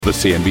The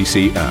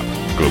CNBC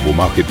app. Global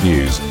market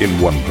news in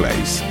one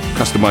place.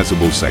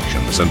 Customizable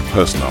sections and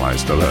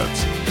personalized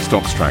alerts.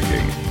 Stocks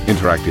tracking,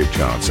 interactive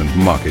charts and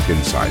market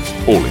insights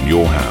all in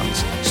your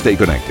hands. Stay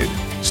connected.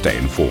 Stay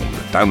informed.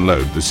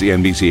 Download the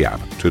CNBC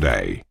app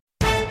today.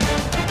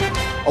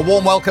 A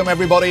warm welcome,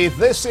 everybody.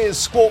 This is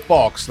Squawk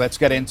Box. Let's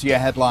get into your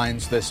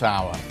headlines this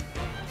hour.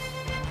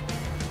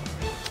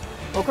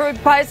 Well, crude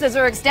prices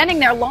are extending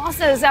their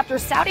losses after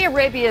Saudi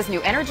Arabia's new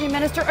energy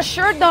minister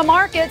assured the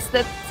markets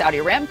that Saudi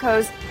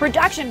Aramco's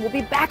production will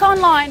be back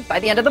online by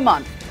the end of the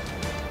month.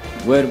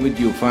 Where would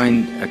you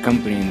find a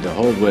company in the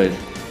whole world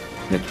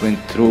that went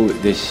through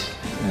this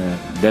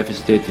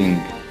devastating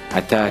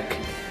attack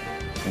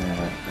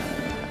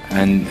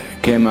and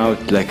came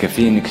out like a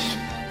phoenix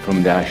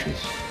from the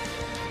ashes?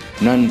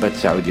 None but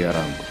Saudi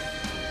Aramco.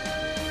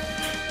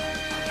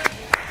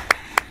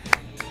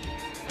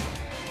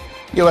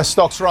 US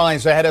stocks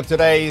rise ahead of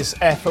today's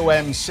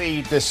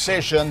FOMC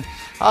decision.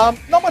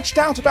 Not much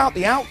doubt about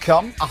the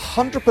outcome.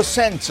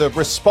 100% of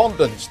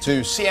respondents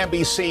to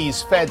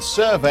CNBC's Fed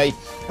survey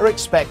are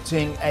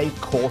expecting a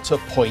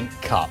quarter-point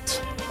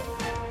cut.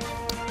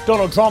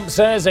 Donald Trump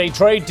says a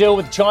trade deal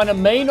with China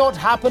may not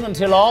happen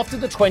until after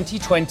the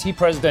 2020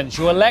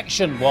 presidential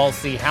election,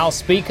 whilst the House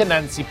Speaker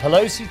Nancy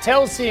Pelosi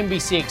tells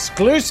CNBC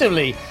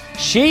exclusively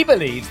she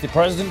believes the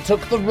president took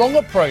the wrong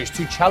approach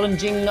to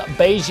challenging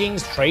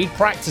Beijing's trade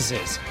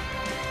practices.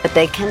 But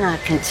they cannot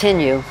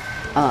continue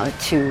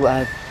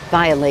to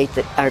violate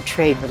our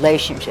trade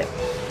relationship.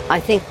 I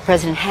think the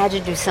president had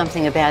to do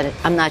something about it.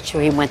 I'm not sure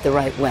he went the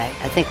right way.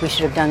 I think we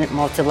should have done it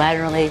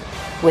multilaterally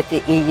with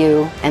the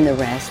EU and the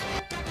rest.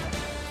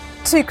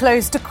 Too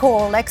close to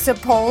call.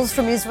 Exit polls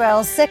from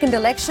Israel's second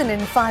election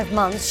in 5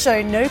 months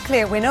show no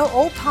clear winner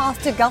or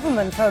path to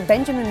government for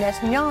Benjamin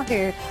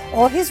Netanyahu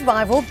or his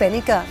rival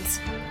Benny Gantz.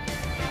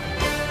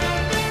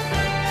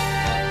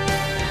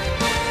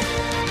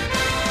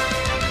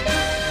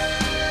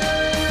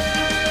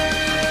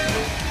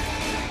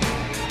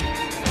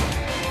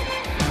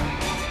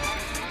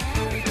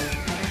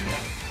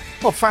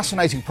 Well,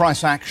 fascinating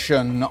price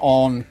action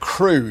on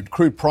crude.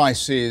 Crude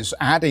prices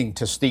adding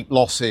to steep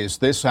losses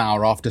this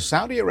hour after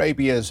Saudi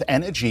Arabia's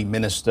energy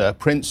minister,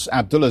 Prince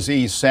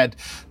Abdulaziz, said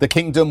the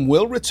kingdom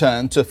will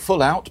return to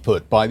full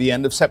output by the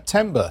end of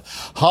September.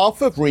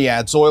 Half of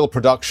Riyadh's oil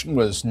production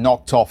was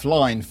knocked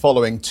offline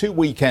following 2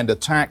 weekend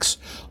attacks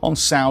on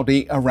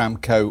Saudi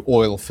Aramco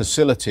oil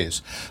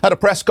facilities. At a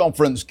press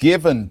conference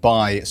given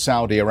by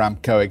Saudi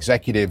Aramco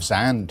executives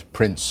and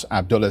Prince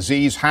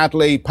Abdulaziz,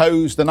 Hadley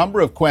posed a number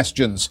of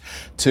questions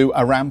to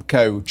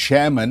Aramco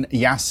chairman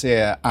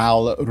Yasser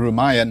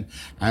Al-Rumayyan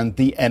and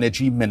the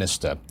energy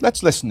minister.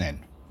 Let's listen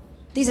in.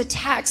 These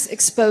attacks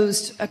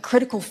exposed a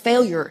critical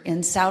failure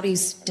in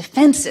Saudi's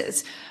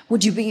defenses.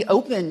 Would you be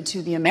open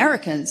to the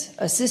Americans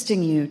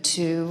assisting you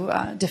to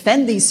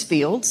defend these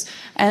fields?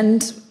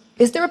 And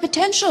is there a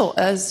potential,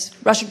 as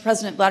Russian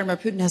President Vladimir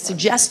Putin has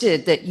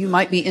suggested, that you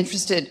might be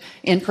interested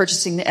in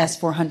purchasing the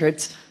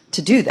S-400s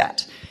to do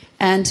that?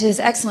 And to His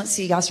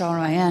Excellency Yasser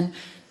Al-Rumayyan,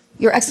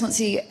 Your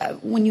Excellency,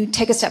 when you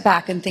take a step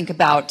back and think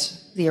about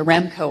the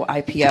Aramco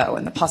IPO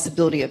and the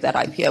possibility of that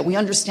IPO, we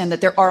understand that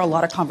there are a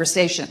lot of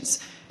conversations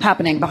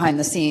happening behind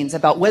the scenes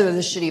about whether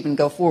this should even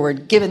go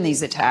forward given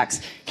these attacks.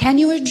 Can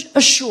you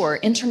assure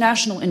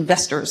international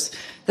investors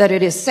that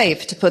it is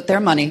safe to put their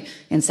money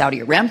in Saudi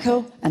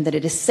Aramco and that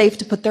it is safe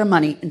to put their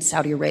money in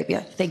Saudi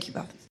Arabia? Thank you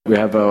both. We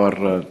have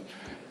our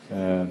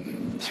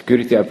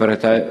security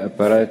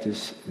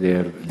apparatus.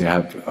 They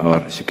have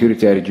our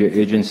security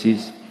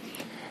agencies.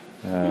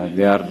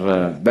 They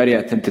are very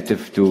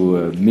attentive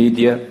to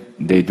media.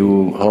 They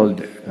do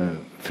hold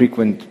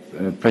frequent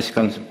press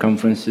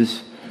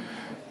conferences.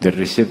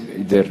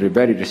 They're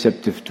very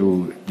receptive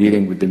to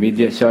dealing with the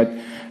media. So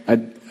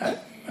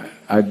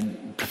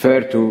I'd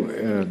prefer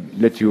to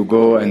let you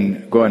go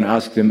and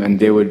ask them, and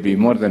they will be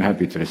more than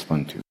happy to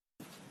respond to you.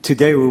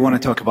 Today we want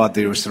to talk about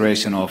the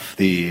restoration of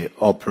the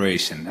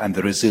operation and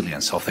the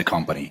resilience of the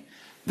company.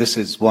 This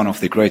is one of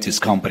the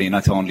greatest companies,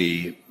 not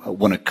only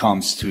when it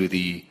comes to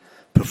the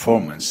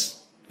performance,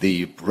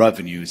 the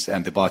revenues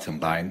and the bottom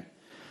line,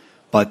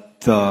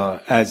 but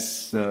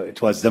as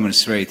it was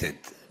demonstrated,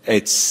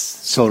 it's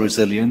so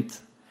resilient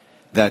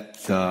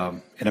that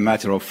in a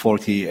matter of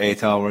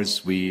 48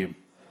 hours we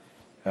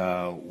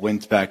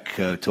went back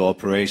to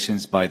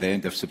operations. By the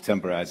end of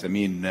September, as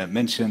Amin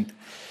mentioned,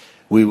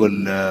 we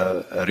will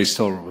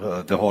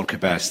restore the whole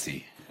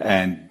capacity.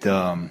 And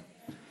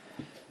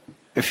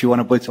if you want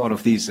to put all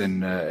of these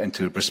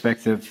into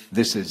perspective,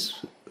 this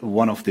is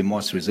one of the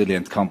most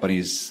resilient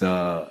companies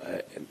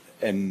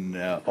in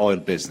oil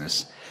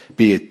business,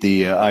 be it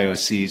the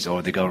IOCs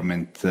or the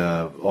government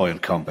oil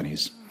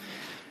companies.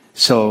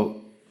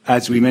 So,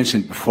 as we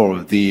mentioned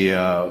before, the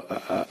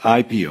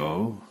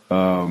IPO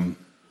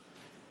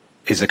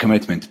is a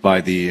commitment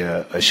by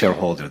the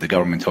shareholder, the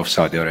government of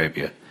Saudi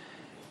Arabia.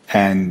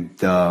 And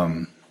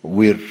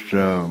we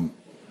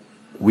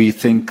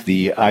think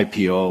the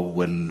IPO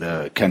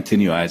will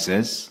continue as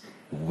is.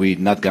 We're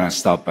not going to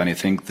stop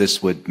anything.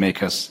 This would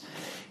make us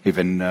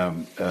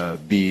even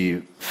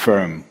be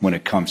firm when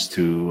it comes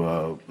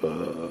to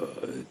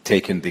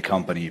taking the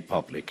company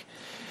public.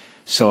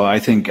 So I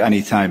think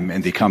anytime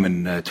in the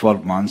coming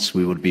 12 months,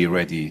 we will be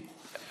ready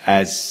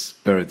as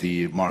per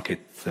the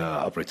market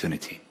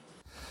opportunity.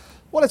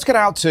 Well, let's get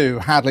out to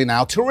Hadley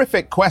now.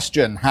 Terrific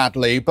question,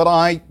 Hadley, but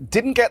I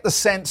didn't get the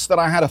sense that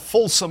I had a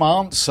fulsome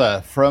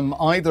answer from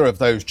either of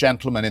those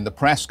gentlemen in the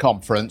press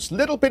conference.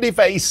 Little bit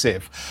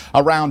evasive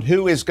around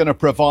who is going to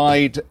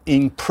provide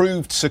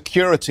improved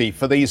security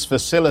for these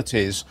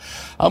facilities.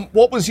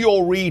 What was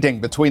your reading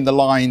between the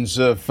lines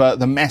of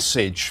the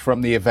message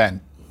from the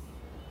event?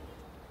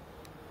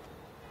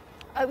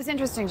 It was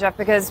interesting, Jeff,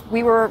 because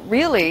we were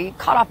really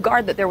caught off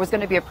guard that there was going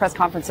to be a press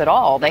conference at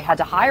all. They had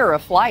to hire a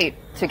flight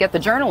to get the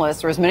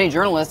journalists, or as many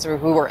journalists who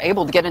were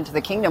able to get into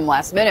the kingdom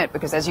last minute,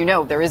 because as you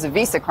know, there is a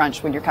visa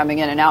crunch when you're coming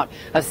in and out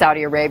of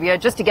Saudi Arabia,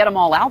 just to get them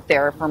all out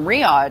there from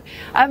Riyadh.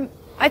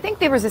 I think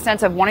there was a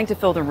sense of wanting to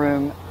fill the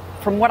room.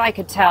 From what I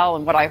could tell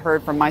and what I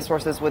heard from my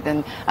sources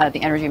within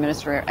the energy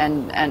ministry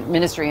and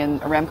ministry and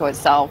Aramco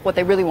itself, what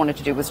they really wanted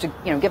to do was to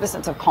give a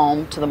sense of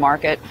calm to the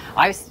market.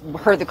 I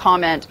heard the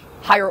comment,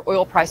 higher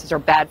oil prices are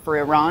bad for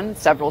Iran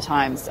several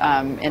times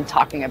in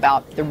talking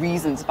about the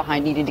reasons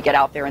behind needing to get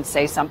out there and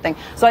say something.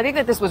 So I think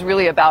that this was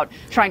really about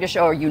trying to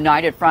show a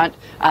united front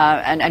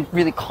and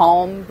really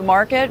calm the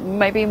market,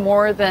 maybe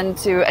more than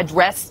to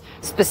address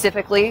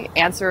specifically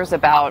answers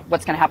about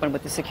what's going to happen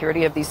with the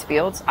security of these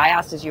fields. I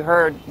asked, as you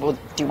heard, well,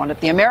 do you want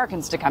the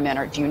Americans to come in,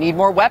 or do you need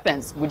more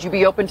weapons? Would you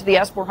be open to the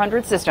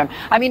S-400 system?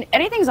 I mean,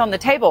 anything's on the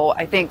table,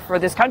 I think, for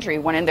this country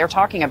when they're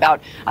talking about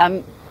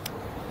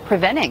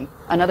preventing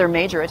another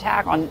major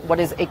attack on what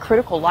is a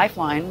critical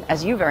lifeline,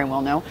 as you very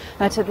well know,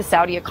 to the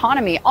Saudi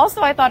economy.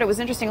 Also, I thought it was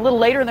interesting, a little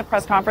later in the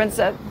press conference,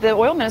 the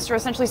oil minister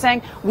essentially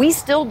saying, we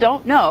still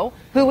don't know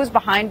who was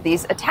behind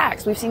these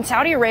attacks. We've seen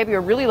Saudi Arabia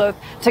really loath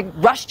to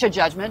rush to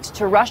judgment,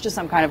 to rush to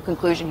some kind of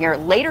conclusion here.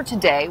 Later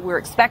today, we're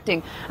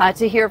expecting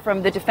to hear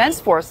from the defense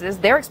forces.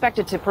 They're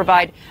expected to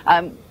provide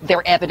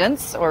their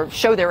evidence or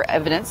show their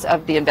evidence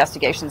of the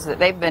investigations that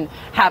they've been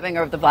having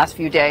over the last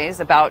few days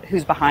about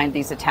who's behind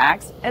these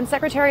attacks. And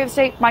Secretary of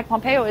State Mike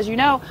Pompeo, as you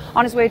know,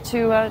 on his way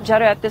to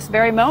Jeddah at this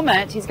very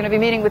moment. He's going to be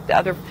meeting with the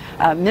other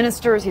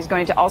ministers. He's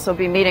going to also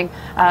be meeting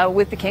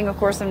with the king, of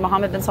course, and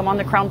Mohammed bin Salman,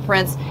 the crown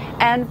prince.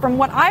 And from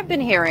what I've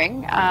been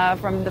hearing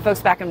from the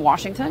folks back in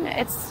Washington,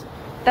 it's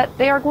that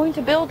they are going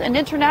to build an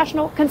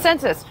international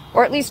consensus,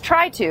 or at least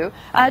try to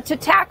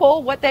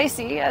tackle what they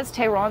see as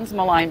Tehran's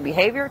malign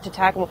behavior, to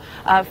tackle,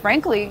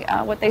 frankly,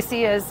 what they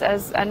see as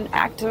an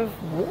act of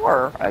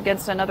war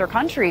against another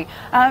country.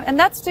 And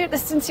that's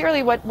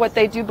sincerely what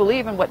they do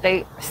believe and what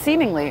they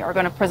seemingly are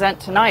going to present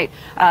tonight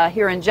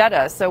here in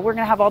Jeddah. So we're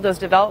going to have all those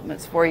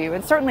developments for you.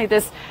 And certainly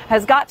this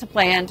has got to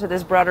play into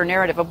this broader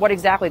narrative of what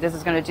exactly this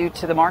is going to do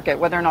to the market,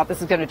 whether or not this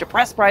is going to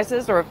depress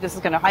prices or if this is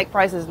going to hike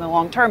prices in the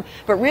long term.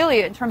 But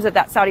really, in terms of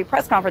that Saudi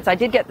press conference, I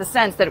did get the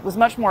sense that it was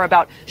much more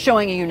about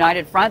showing a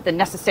united front than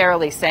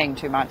necessarily saying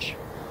too much.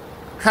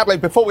 Hadley,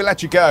 before we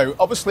let you go,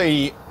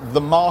 obviously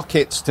the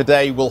markets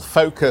today will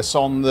focus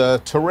on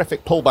the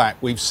terrific pullback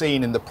we've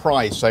seen in the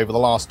price over the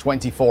last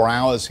 24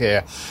 hours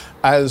here,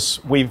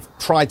 as we've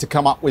tried to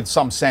come up with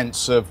some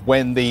sense of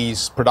when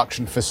these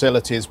production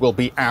facilities will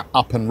be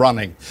up and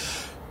running.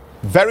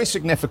 Very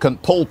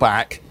significant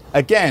pullback.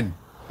 Again,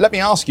 let me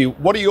ask you,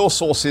 what are your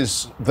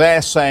sources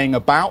there saying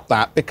about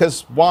that?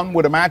 Because one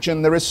would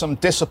imagine there is some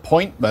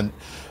disappointment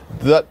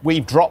that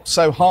we've dropped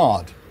so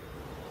hard.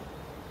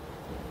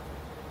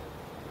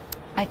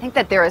 I think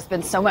that there has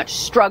been so much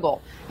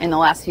struggle in the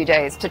last few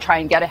days to try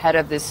and get ahead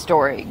of this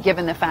story,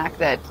 given the fact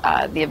that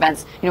the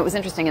events, it was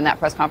interesting in that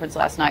press conference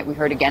last night, we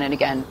heard again and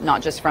again,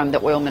 not just from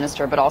the oil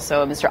minister, but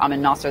also Mr.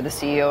 Amin Nasser, the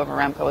CEO of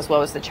Aramco, as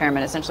well as the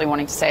chairman, essentially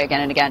wanting to say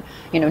again and again,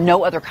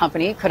 no other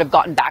company could have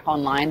gotten back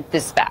online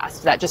this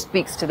fast. That just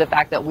speaks to the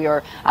fact that we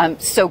are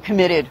so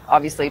committed,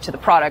 obviously, to the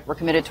product. We're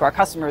committed to our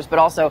customers, but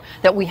also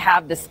that we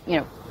have this,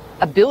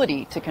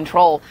 ability to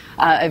control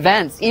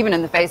events, even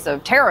in the face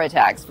of terror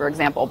attacks, for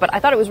example. But I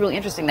thought it was really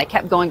interesting. They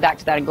kept going back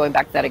to that and going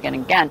back to that again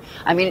and again.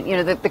 I mean,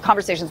 the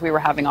conversations we were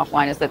having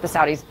offline is that the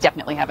Saudis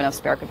definitely have enough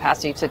spare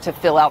capacity to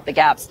fill out the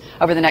gaps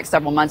over the next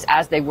several months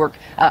as they work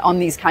on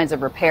these kinds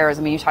of repairs.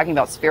 I mean, you're talking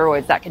about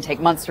spheroids, that can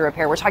take months to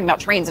repair. We're talking about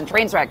trains and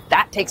train tracks.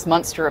 That takes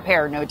months to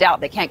repair, no doubt.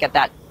 They can't get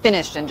that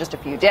finished in just a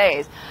few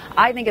days.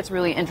 I think it's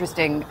really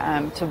interesting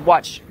to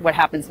watch what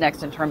happens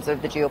next in terms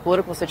of the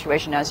geopolitical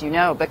situation, as you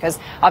know, because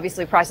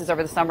obviously prices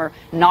over the summer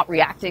not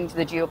reacting to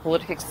the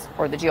geopolitics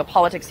or the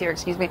geopolitics here,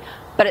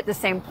 but at the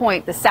same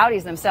point, the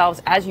Saudis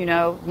themselves, as you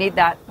know, need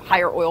that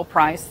higher oil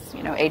price,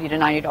 $80 to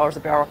 $90 a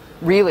barrel,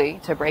 really,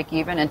 to break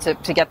even and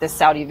to get this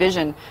Saudi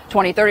Vision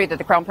 2030 that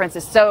the Crown Prince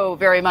is so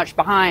very much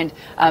behind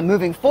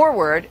moving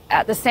forward.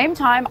 At the same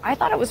time, I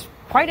thought it was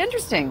quite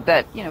interesting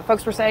that,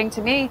 folks were saying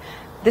to me,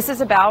 this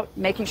is about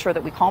making sure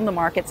that we calm the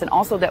markets and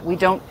also that we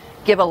don't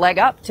give a leg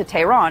up to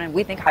Tehran, and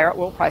we think higher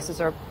oil prices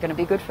are going to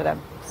be good for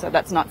them. So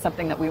that's not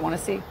something that we want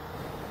to see.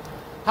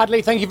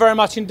 Hadley, thank you very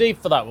much indeed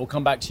for that. We'll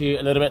come back to you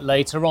a little bit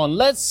later on.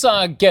 Let's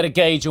get a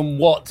gauge on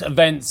what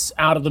events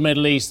out of the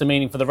Middle East are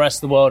meaning for the rest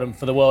of the world and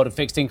for the world of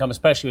fixed income,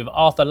 especially with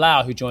Arthur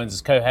Lau, who joins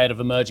us, co-head of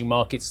emerging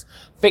markets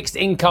fixed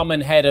income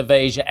and head of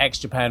Asia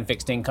ex-Japan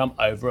fixed income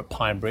over at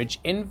PineBridge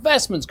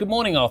Investments. Good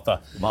morning, Arthur.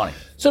 Good morning.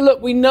 So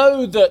look, we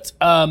know that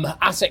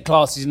asset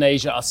classes in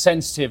Asia are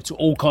sensitive to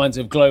all kinds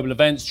of global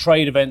events,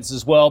 trade events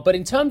as well. But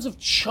in terms of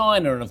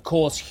China, and of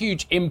course,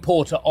 huge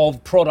importer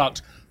of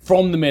product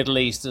from the Middle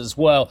East as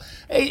well,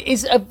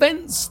 is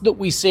events that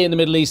we see in the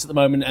Middle East at the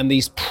moment and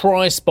these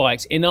price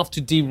spikes enough to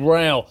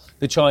derail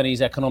the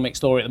Chinese economic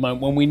story at the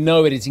moment when we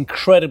know it is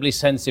incredibly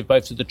sensitive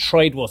both to the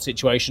trade war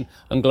situation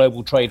and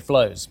global trade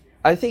flows?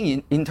 I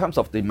think in terms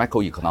of the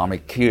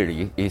macroeconomic,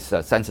 clearly is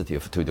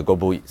sensitive to the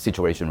global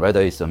situation,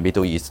 whether it's the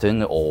Middle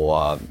Eastern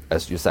or,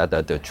 as you said,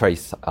 the trade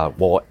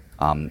war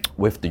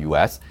with the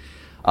US.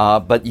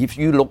 But if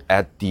you look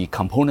at the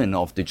component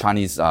of the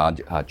Chinese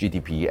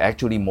GDP,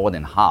 actually more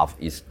than half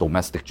is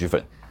domestic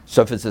driven,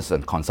 services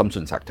and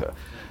consumption sector.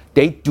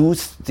 They do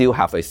still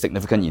have a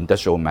significant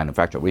industrial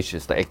manufacture, which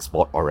is the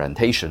export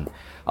orientation.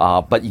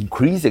 But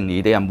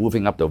increasingly, they are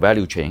moving up the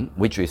value chain,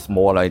 which is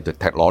more like the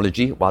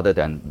technology rather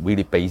than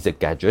really basic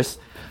gadgets.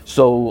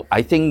 So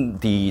I think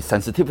the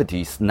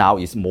sensitivities now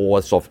is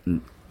more sort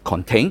of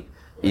contained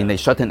in a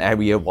certain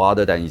area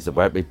rather than is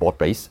very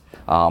broad-based.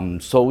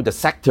 So the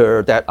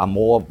sector that are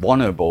more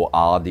vulnerable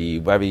are the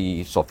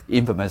very sort of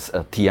infamous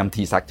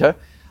TMT sector,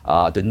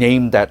 the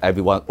name that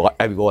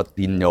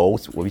everybody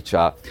knows, which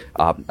are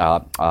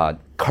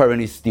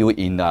currently still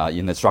in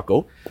a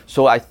struggle.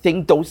 So I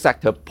think those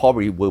sectors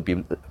probably will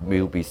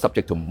be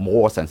subject to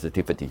more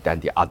sensitivity than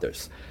the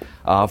others.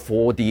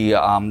 For the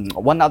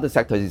one other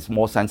sector is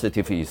more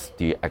sensitive is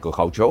the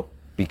agricultural,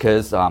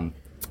 because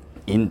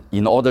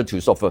in order to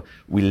sort of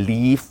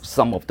relieve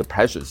some of the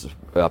pressures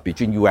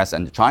between US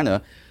and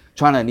China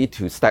need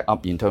to step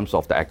up in terms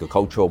of the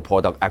agricultural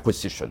product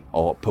acquisition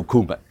or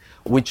procurement,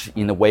 which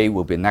in a way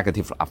will be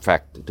negative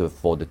effect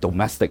for the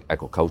domestic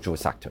agricultural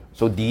sector.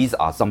 So these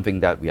are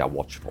something that we are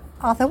watchful.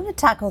 Arthur, I want to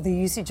tackle the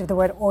usage of the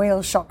word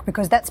oil shock,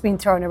 because that's been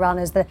thrown around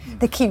as the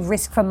key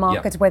risk for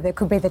markets, where there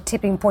could be the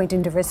tipping point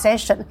into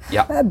recession.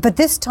 But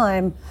this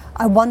time,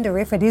 I wonder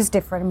if it is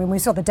different. I mean, we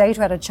saw the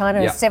data out of China,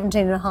 a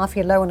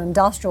 17.5-year low on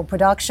industrial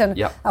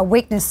production. A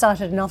weakness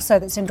cited enough so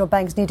that central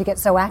banks need to get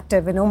so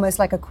active in almost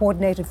like a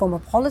coordinated form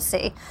of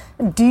policy.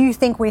 Do you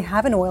think we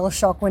have an oil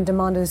shock when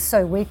demand is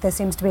so weak there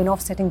seems to be an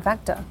offsetting factor?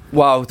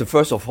 Well,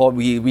 first of all,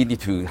 we need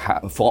to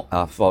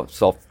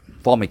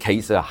form a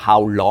case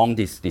how long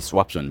this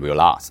disruption will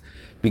last.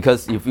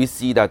 Because if we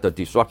see that the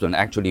disruption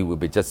actually will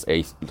be just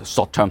a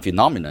short-term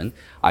phenomenon,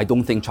 I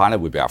don't think China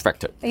will be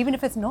affected. Even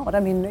if it's not, I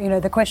mean, you know,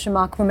 the question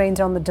mark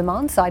remains on the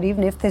demand side.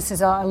 Even if this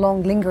is a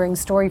long, lingering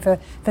story for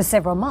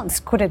several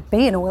months, could it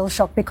be an oil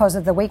shock because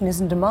of the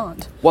weakness in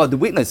demand? Well, the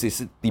weakness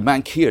is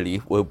demand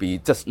clearly will be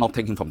just not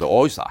taken from the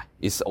oil side.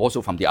 It's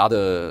also from the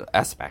other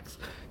aspects.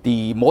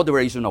 The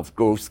moderation of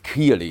growth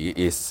clearly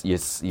is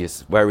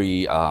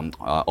very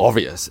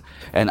obvious.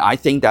 And I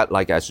think that,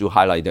 like as you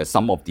highlighted,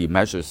 some of the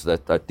measures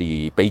that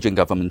the Beijing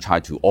government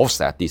tried to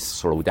offset this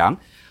slowdown,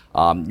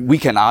 we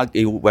can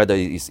argue whether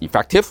it is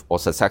effective or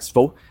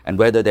successful and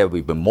whether there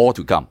will be more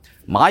to come.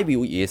 My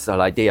view is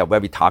like they are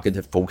very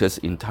targeted focus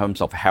in terms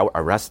of how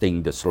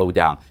arresting the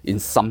slowdown in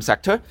some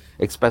sector,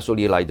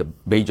 especially like the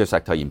major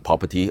sector in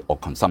property or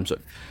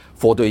consumption.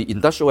 For the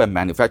industrial and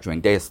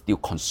manufacturing, they are still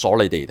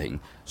consolidating.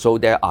 So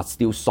there are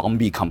still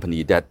zombie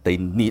companies that they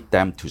need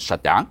them to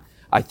shut down.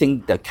 I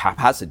think the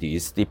capacity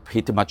is still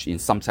pretty much in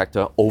some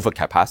sector over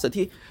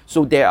capacity.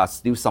 So there are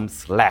still some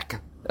slack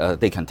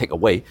they can take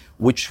away,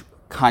 which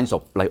kinds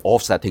of like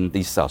offsetting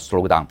this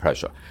slowdown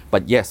pressure.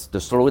 But yes, the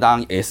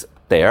slowdown is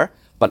there,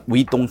 but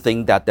we don't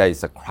think that there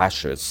is a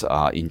crashes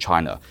in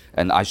China.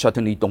 And I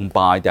certainly don't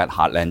buy that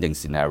hard landing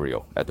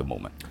scenario at the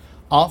moment.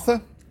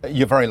 Arthur,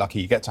 you're very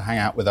lucky. You get to hang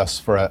out with us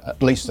for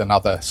at least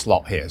another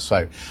slot here.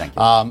 So thank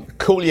you.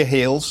 Cool your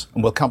heels,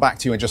 and we'll come back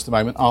to you in just a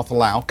moment. Arthur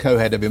Lau,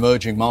 co-head of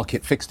emerging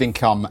market fixed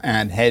income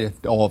and head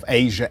of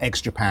Asia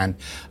ex-Japan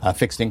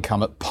fixed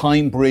income at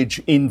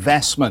PineBridge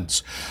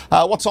Investments.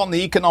 What's on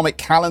the economic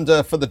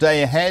calendar for the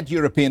day ahead?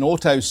 European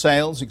auto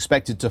sales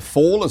expected to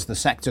fall as the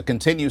sector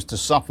continues to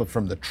suffer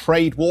from the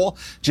trade war.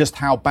 Just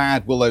how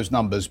bad will those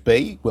numbers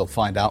be? We'll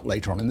find out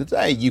later on in the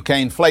day.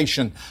 UK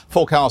inflation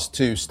forecast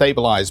to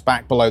stabilise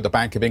back below the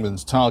Bank of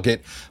England's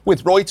target,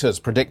 with Reuters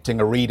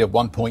predicting a read of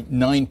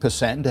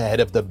 1.9%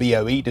 ahead of the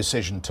BOE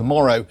decision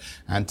tomorrow.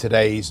 And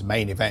today's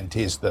main event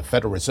is the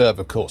Federal Reserve,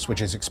 of course,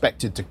 which is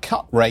expected to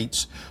cut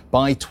rates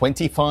by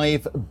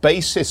 25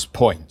 basis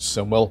points.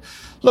 And we'll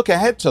look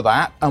ahead to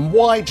that and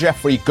why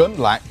Jeffrey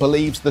Gundlach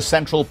believes the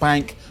central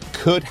bank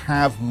could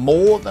have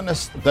more than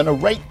a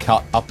rate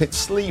cut up its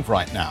sleeve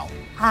right now.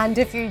 And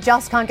if you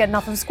just can't get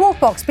enough of Squawk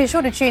Box, be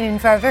sure to tune in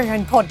for our very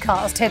own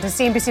podcast. Head to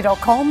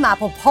cnbc.com,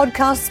 Apple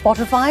Podcasts,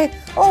 Spotify,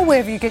 or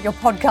wherever you get your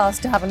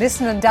podcast to have a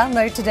listen and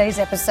download today's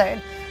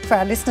episode. For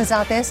our listeners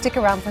out there, stick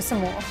around for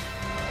some more.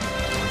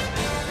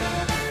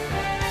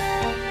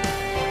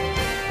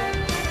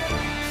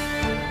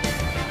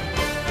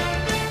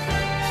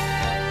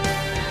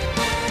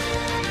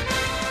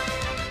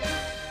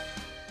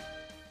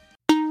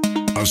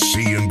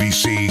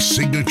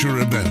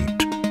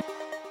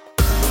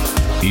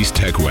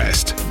 Tech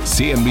West,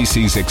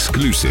 CNBC's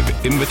exclusive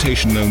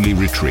invitation-only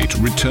retreat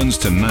returns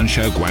to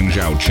Nanshao,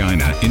 Guangzhou,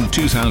 China in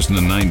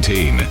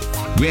 2019.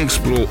 We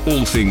explore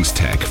all things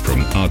tech,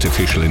 from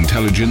artificial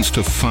intelligence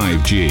to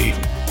 5G.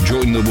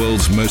 Join the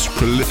world's most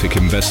prolific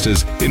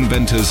investors,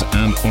 inventors,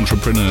 and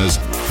entrepreneurs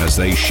as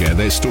they share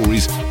their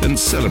stories and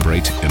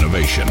celebrate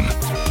innovation.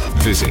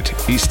 Visit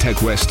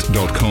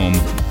easttechwest.com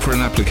for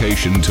an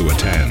application to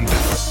attend.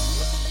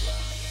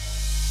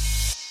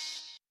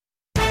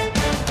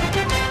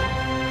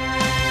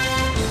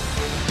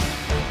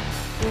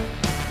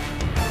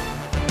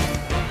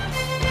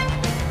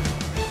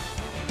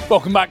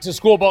 Welcome back to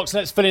Squawk.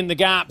 Let's fill in the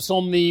gaps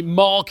on the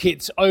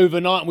markets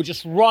overnight. And we'll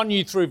just run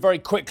you through very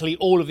quickly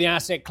all of the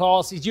asset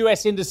classes.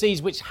 US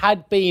indices, which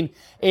had been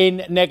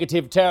in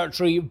negative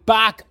territory,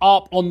 back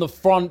up on the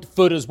front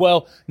foot as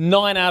well.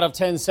 9 out of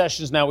 10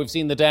 sessions now we've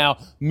seen the Dow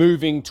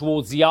moving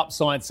towards the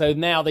upside. So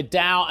now the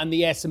Dow and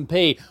the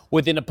S&P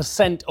within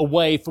 1%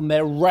 away from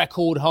their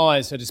record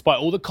highs. So despite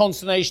all the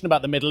consternation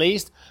about the Middle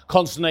East,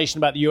 consternation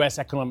about the US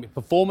economic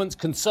performance,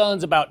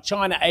 concerns about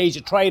China,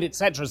 Asia trade,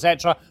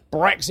 etc.,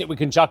 Brexit we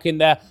can chuck in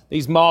there,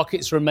 these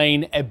markets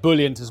remain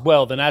ebullient as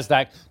well. The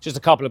Nasdaq just a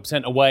couple of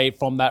percent away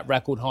from that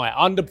record high.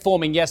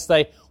 Underperforming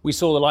yesterday, we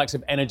saw the likes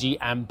of energy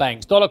and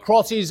banks. Dollar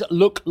crosses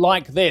look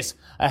like this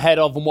ahead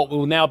of what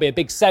will now be a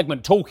big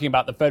segment talking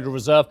about the Federal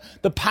Reserve.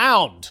 The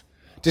pound,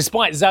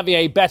 despite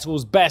Xavier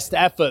Bettel's best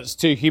efforts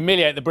to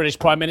humiliate the British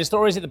Prime Minister,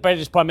 or is it the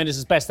British Prime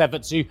Minister's best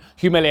effort to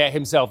humiliate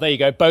himself? There you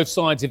go, both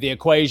sides of the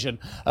equation.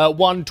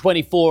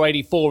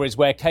 124.84 is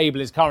where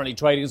cable is currently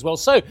trading as well.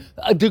 So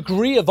a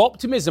degree of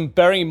optimism,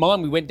 bearing in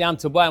mind we went down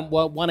to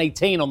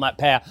 118 on that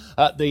pair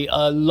at the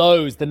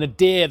lows, the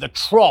nadir, the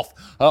trough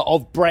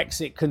of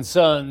Brexit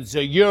concerns.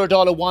 Euro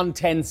dollar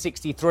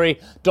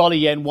 110.63, dollar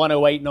yen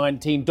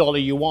 108.19, dollar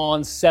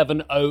yuan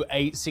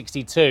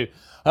 708.62.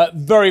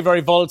 Very,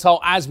 very volatile,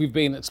 as we've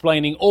been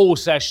explaining all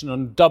session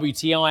on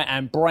WTI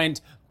and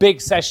Brent. Big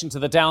session to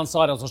the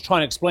downside. As I was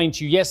trying to explain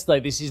to you yesterday,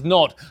 this is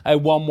not a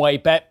one-way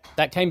bet.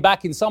 That came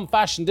back in some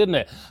fashion, didn't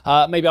it?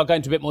 Maybe I'll go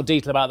into a bit more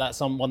detail about that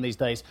one of these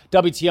days.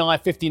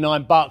 WTI,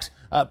 $59.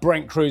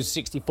 Brent cruise,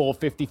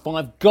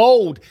 64.55.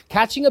 Gold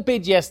catching a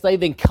bid yesterday,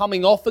 then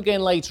coming off again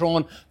later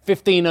on.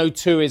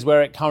 15.02 is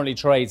where it currently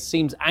trades.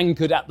 Seems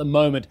anchored at the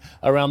moment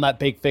around that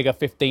big figure,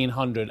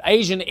 1500.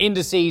 Asian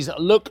indices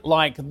look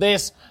like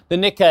this. The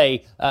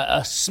Nikkei a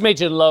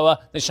smidgen lower.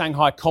 The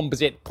Shanghai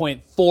Composite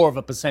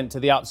 0.4% to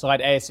the upside.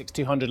 ASX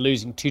 200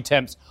 losing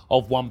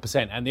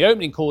 0.2%. And the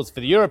opening calls for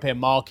the European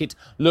market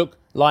look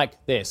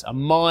like this. A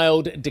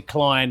mild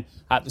decline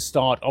at the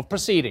start of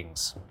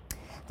proceedings.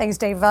 Thanks,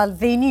 Dave.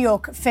 The New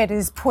York Fed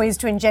is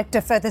poised to inject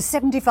a further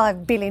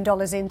 $75 billion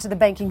into the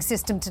banking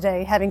system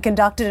today, having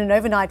conducted an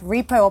overnight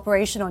repo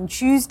operation on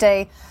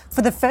Tuesday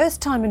for the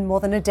first time in more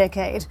than a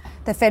decade.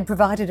 The Fed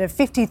provided a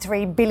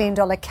 $53 billion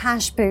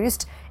cash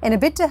boost in a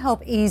bid to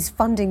help ease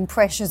funding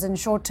pressures in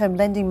short-term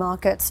lending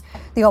markets.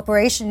 The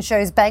operation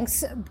shows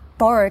banks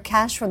borrow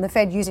cash from the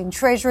Fed using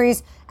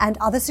treasuries and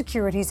other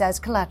securities as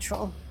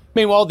collateral.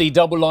 Meanwhile, the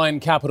Double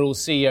Line Capital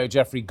CEO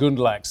Jeffrey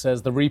Gundlach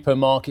says the repo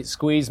market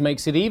squeeze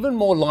makes it even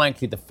more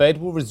likely the Fed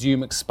will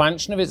resume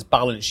expansion of its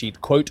balance sheet,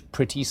 quote,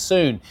 pretty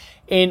soon.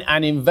 In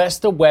an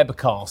investor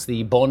webcast,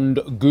 the bond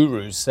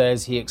guru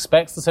says he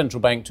expects the central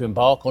bank to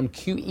embark on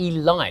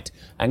QE Light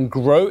and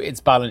grow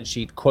its balance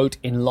sheet, quote,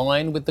 in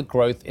line with the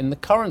growth in the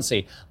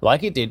currency,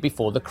 like it did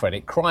before the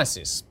credit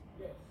crisis.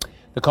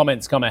 The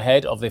comments come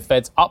ahead of the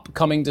Fed's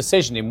upcoming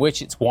decision, in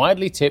which it's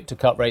widely tipped to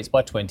cut rates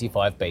by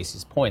 25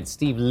 basis points.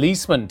 Steve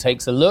Leisman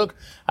takes a look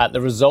at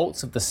the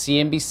results of the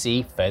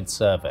CNBC Fed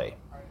survey.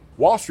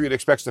 Wall Street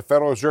expects the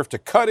Federal Reserve to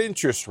cut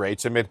interest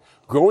rates amid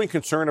growing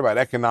concern about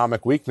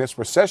economic weakness,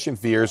 recession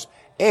fears,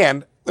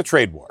 and the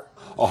trade war.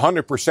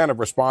 100% of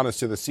respondents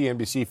to the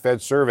CNBC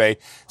Fed survey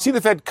see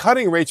the Fed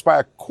cutting rates by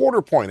a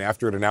quarter point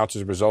after it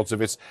announces results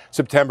of its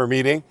September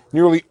meeting.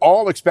 Nearly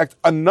all expect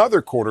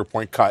another quarter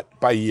point cut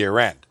by year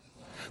end.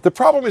 The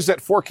problem is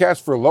that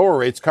forecasts for lower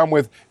rates come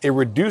with a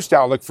reduced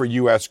outlook for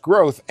U.S.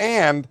 growth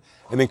and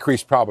an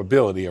increased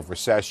probability of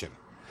recession.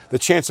 The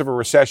chance of a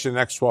recession in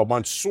the next 12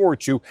 months soared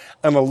to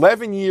an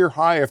 11-year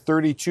high of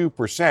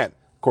 32%,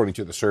 according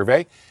to the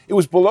survey. It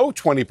was below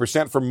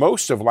 20% for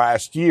most of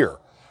last year.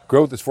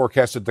 Growth is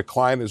forecast to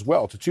decline as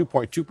well to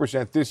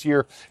 2.2% this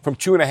year from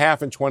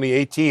 2.5% in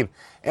 2018,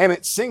 and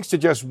it sinks to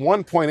just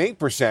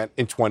 1.8%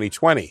 in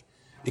 2020.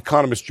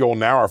 Economist Joel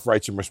Naroff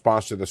writes in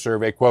response to the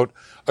survey, quote,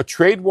 a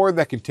trade war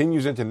that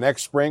continues into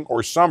next spring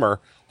or summer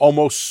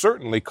almost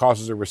certainly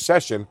causes a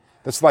recession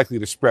that's likely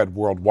to spread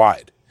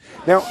worldwide.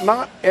 Now,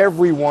 not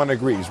everyone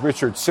agrees.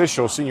 Richard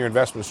Sichel, senior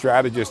investment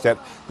strategist at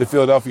the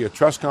Philadelphia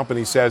Trust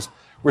Company, says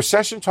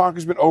recession talk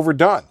has been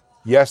overdone.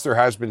 Yes, there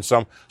has been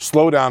some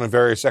slowdown in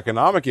various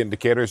economic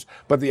indicators,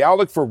 but the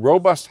outlook for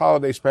robust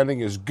holiday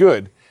spending is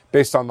good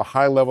based on the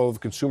high level of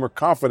consumer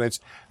confidence.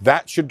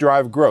 That should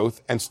drive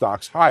growth and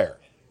stocks higher.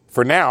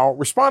 For now,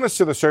 respondents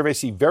to the survey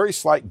see very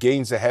slight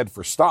gains ahead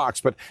for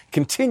stocks, but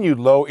continued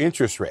low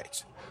interest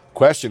rates.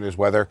 Question is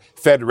whether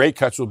Fed rate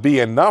cuts will be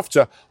enough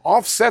to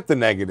offset the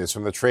negatives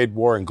from the trade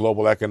war and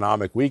global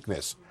economic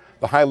weakness.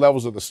 The high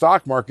levels of the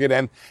stock market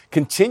and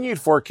continued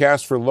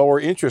forecasts for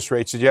lower interest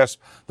rates suggest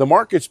the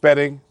market's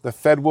betting the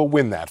Fed will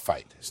win that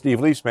fight. Steve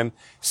Leisman,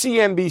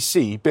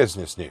 CNBC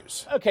Business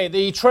News. Okay,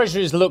 the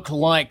treasuries look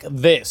like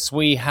this.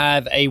 We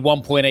have a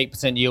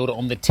 1.8% yield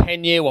on the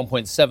 10-year,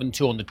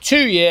 1.72 on the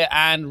 2-year,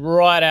 and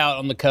right out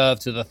on the curve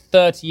to the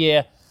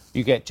 30-year,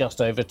 you get just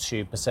over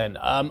 2%.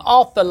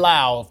 Arthur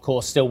Lau, of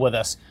course, still with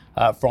us.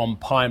 From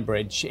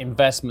PineBridge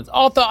Investments.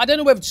 Arthur, I don't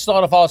know whether to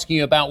start off asking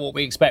you about what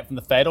we expect from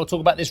the Fed or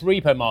talk about this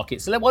repo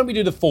market. So why don't we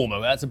do the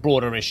former? That's a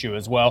broader issue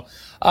as well.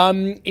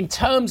 In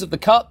terms of the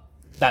cut,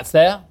 that's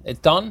there. It's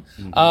done.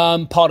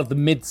 Part of the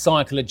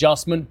mid-cycle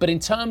adjustment. But in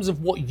terms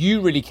of what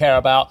you really care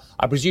about,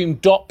 I presume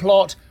dot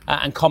plot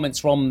and comments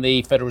from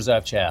the Federal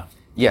Reserve Chair.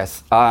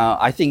 Yes,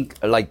 I think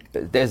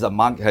there's a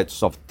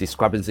market of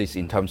discrepancies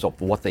in terms of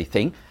what they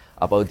think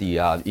about the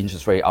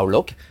interest rate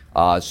outlook.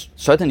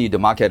 Certainly the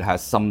market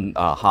has some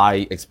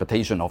high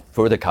expectation of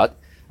further cut,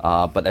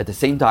 but at the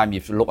same time,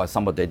 if you look at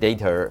some of the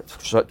data,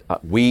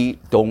 we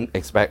don't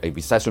expect a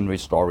recessionary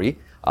story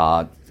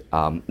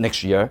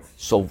next year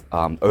so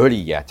early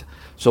yet.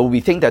 So we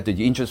think that the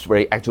interest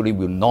rate actually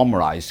will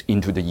normalize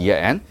into the year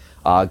end.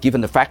 Given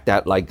the fact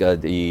that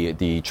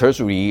the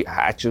Treasury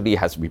actually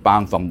has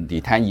rebounded from the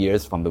 10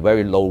 years from the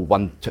very low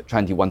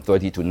 120,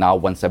 130 to now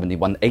 170,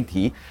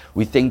 180,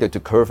 we think that the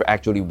curve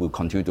actually will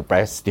continue to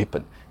breast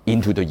steepen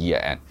into the year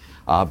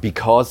end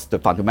because the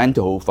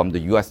fundamental from the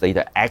US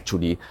data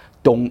actually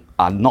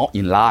are not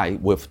in line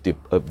with the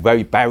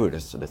very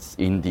barriers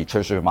in the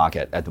Treasury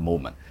market at the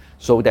moment.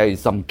 So there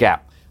is some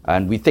gap.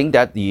 And we think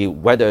that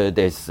whether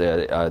there's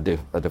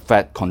the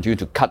Fed continue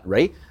to cut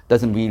rate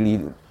doesn't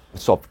really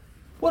sort of.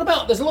 What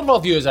about, there's a lot of our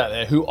viewers out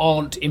there who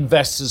aren't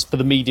investors for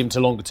the medium to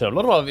longer term.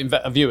 A lot of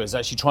our viewers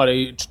actually try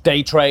to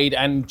day trade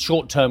and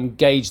short-term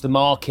gauge the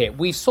market.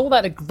 We saw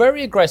that a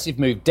very aggressive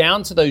move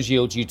down to those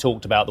yields you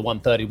talked about, the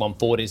 130,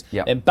 140s,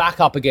 and back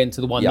up again to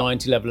the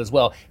 190 level as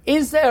well.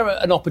 Is there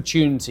an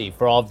opportunity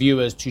for our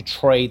viewers to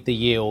trade the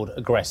yield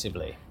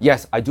aggressively?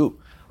 Yes, I do.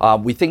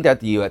 We think that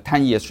the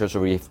 10-year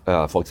Treasury,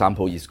 for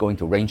example, is going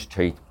to range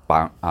trade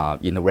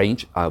in the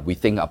range. We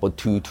think about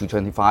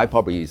 225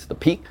 probably is the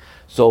peak.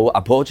 So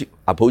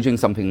approaching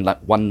something like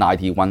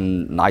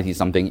 190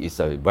 something is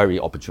a very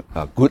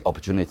good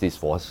opportunity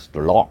for us to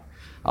long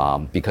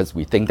because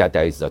we think that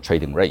there is a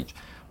trading range.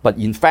 But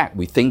in fact,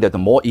 we think that the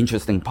more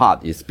interesting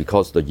part is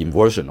because the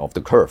inversion of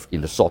the curve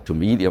in the short to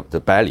medium, the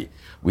belly.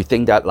 We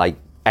think that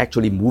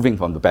actually moving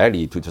from the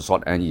belly to the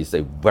short end is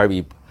a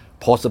very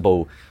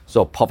possible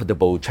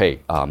profitable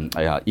trade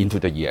into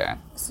the year end.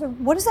 So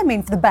what does that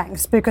mean for the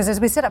banks? Because as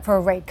we set up for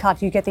a rate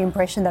cut, you get the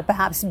impression that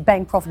perhaps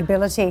bank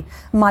profitability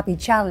might be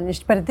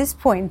challenged. But at this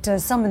point,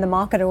 some in the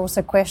market are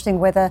also questioning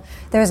whether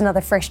there is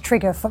another fresh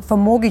trigger for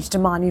mortgage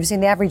demand. You've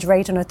seen the average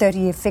rate on a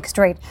 30-year fixed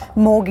rate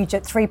mortgage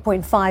at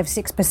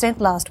 3.56%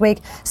 last week.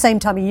 Same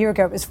time a year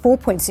ago, it was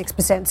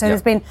 4.6%. So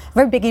there's been a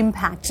very big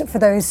impact for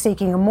those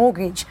seeking a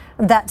mortgage.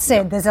 That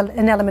said, there's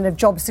an element of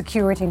job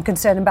security and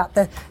concern about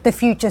the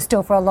future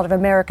still for a lot of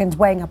Americans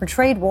weighing up a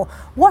trade war.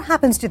 What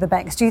happens to the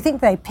banks? Do you think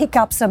they pick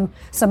up some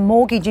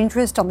mortgage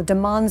interest on the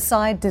demand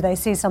side? Do they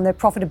see some of their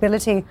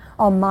profitability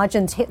on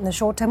margins hit in the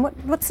short term?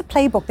 What's the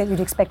playbook that you'd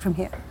expect from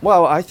here?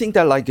 Well, I think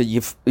that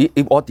if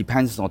it all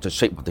depends on the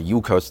shape of the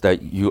yield curves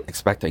that you're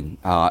expecting.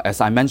 As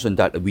I mentioned,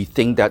 that we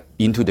think that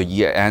into the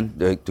year end,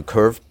 the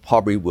curve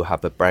probably will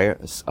have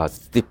a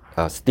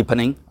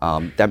steepening.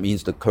 That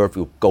means the curve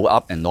will go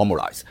up and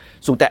normalize.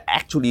 So that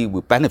actually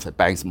will benefit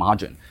banks'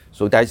 margin.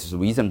 So that's the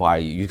reason why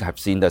you have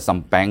seen that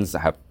some banks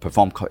have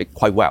performed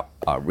quite well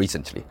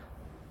recently.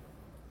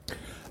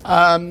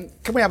 Can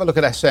we have a look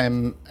at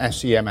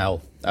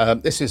SEML?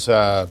 This is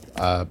an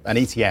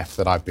ETF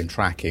that I've been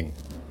tracking,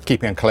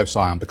 keeping a close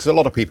eye on, because a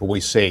lot of people we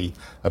see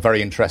are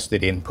very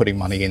interested in putting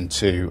money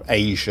into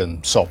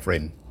Asian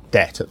sovereign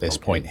debt at this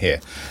point here.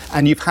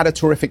 And you've had a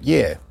terrific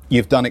year.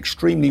 You've done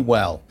extremely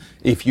well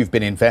if you've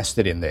been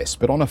invested in this.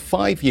 But on a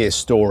 5-year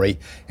story,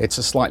 it's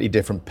a slightly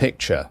different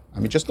picture. I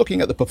mean, just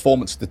looking at the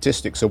performance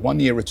statistics, a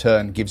 1-year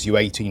return gives you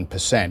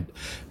 18%,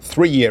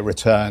 3-year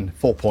return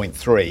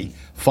 4.3%,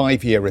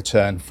 5-year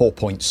return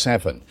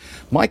 4.7%.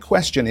 My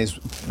question is,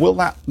 will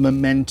that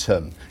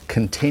momentum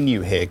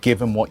continue here,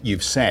 given what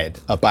you've said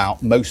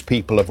about most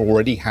people have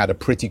already had a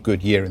pretty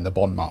good year in the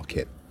bond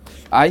market?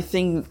 I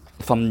think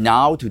from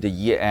now to the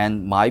year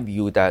end, my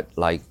view that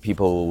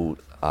people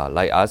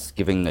like us,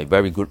 giving a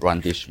very good run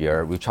this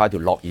year, we try to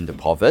lock in the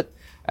profit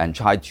and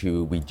try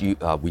to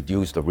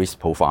reduce the risk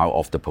profile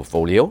of the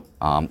portfolio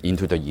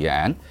into the year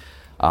end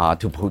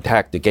to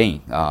protect the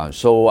gain.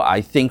 So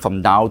I think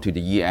from now to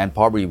the year end,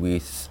 probably we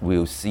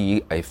will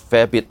see a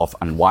fair bit of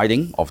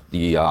unwinding of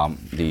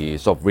the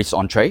sort of risk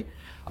on trade.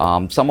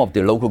 Some of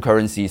the local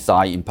currency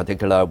side in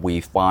particular, we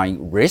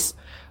find risk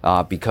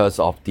because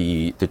of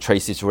the trade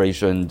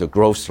situation, the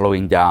growth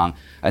slowing down,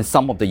 and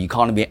some of the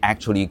economy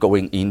actually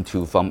going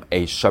into from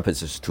a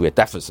surplus to a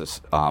deficit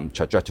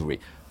trajectory.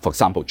 for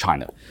example,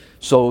 China.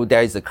 So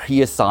there is a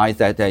clear sign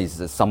that there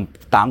is some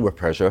downward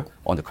pressure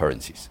on the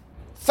currencies.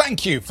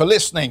 Thank you for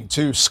listening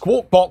to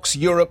Squawk Box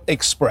Europe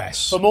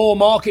Express. For more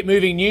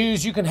market-moving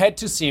news, you can head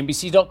to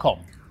cnbc.com.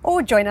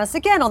 Or join us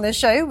again on the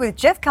show with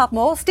Jeff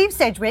Cutmore, Steve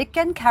Sedgwick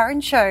and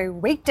Karen Cho,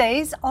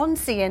 weekdays on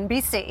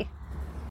CNBC.